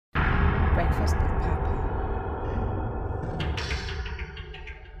Breakfast with Papa.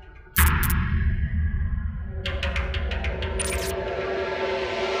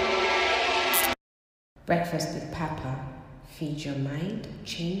 Breakfast with Papa. Feed your mind,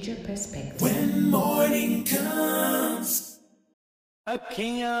 change your perspective. When morning comes.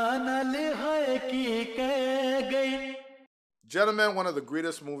 Gentlemen, one of the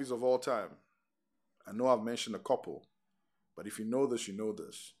greatest movies of all time. I know I've mentioned a couple, but if you know this, you know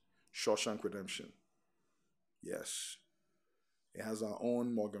this. Shawshank Redemption. Yes. It has our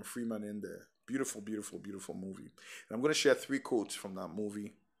own Morgan Freeman in there. Beautiful, beautiful, beautiful movie. And I'm going to share 3 quotes from that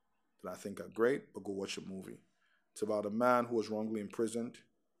movie that I think are great, but go watch the movie. It's about a man who was wrongly imprisoned,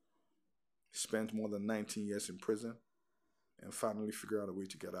 spent more than 19 years in prison, and finally figured out a way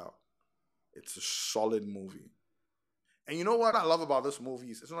to get out. It's a solid movie. And you know what I love about this movie?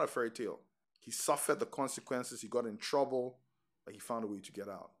 It's not a fairy tale. He suffered the consequences, he got in trouble, but he found a way to get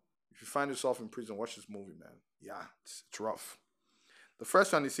out. If you find yourself in prison, watch this movie, man. Yeah, it's rough. The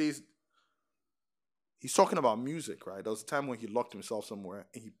first one, he says, he's talking about music, right? There was a time when he locked himself somewhere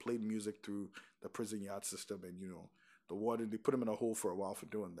and he played music through the prison yard system, and, the warden, they put him in a hole for a while for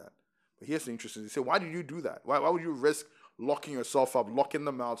doing that. But here's the interesting thing. He said, why did you do that? Why would you risk locking yourself up, locking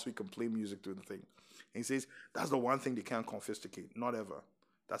them out so you can play music through the thing? And he says, that's the one thing they can't confiscate. Not ever.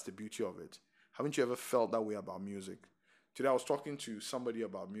 That's the beauty of it. Haven't you ever felt that way about music? Today I was talking to somebody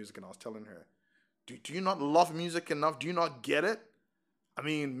about music and I was telling her, do you not love music enough? Do you not get it? I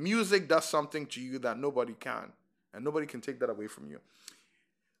mean, music does something to you that nobody can. And nobody can take that away from you.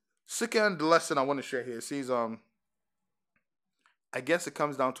 Second lesson I want to share here, it says, I guess it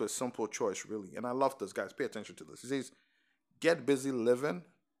comes down to a simple choice, really. And I love this, guys. Pay attention to this. It says, get busy living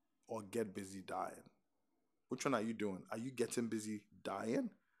or get busy dying. Which one are you doing? Are you getting busy dying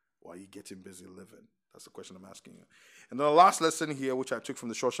or are you getting busy living? That's the question I'm asking you. And then the last lesson here, which I took from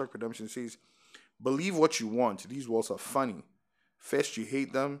the Shawshank Redemption, says, believe what you want. These words are funny. First, you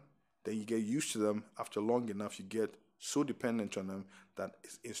hate them. Then you get used to them. After long enough, you get so dependent on them that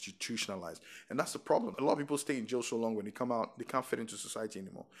it's institutionalized. And that's the problem. A lot of people stay in jail so long when they come out, they can't fit into society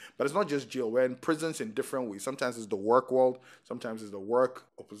anymore. But it's not just jail. We're in prisons in different ways. Sometimes it's the work world. Sometimes it's the work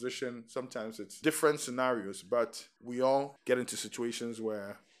opposition. Sometimes it's different scenarios. But we all get into situations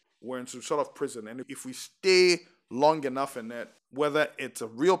where we're in some sort of prison. And if we stay long enough in it, whether it's a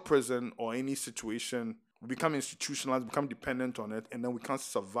real prison or any situation, we become institutionalized, become dependent on it, and then we can't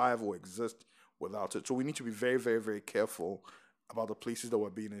survive or exist without it. So we need to be very, very, very careful about the places that we're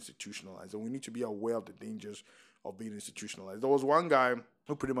being institutionalized. And we need to be aware of the dangers of being institutionalized. There was one guy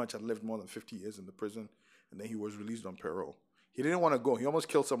who pretty much had lived more than 50 years in the prison, and then he was released on parole. He didn't want to go. He almost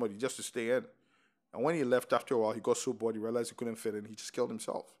killed somebody just to stay in. And when he left after a while, he got so bored, he realized he couldn't fit in. He just killed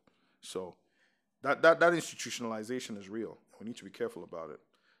himself. So that institutionalization is real. We need to be careful about it.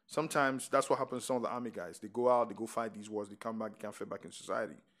 Sometimes that's what happens to some of the army guys. They go out, they go fight these wars, they come back, they can't fit back in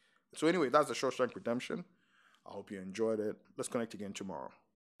society. So anyway, that's the Shawshank Redemption. I hope you enjoyed it. Let's connect again tomorrow.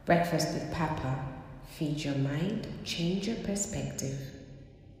 Breakfast with Papa. Feed your mind, change your perspective.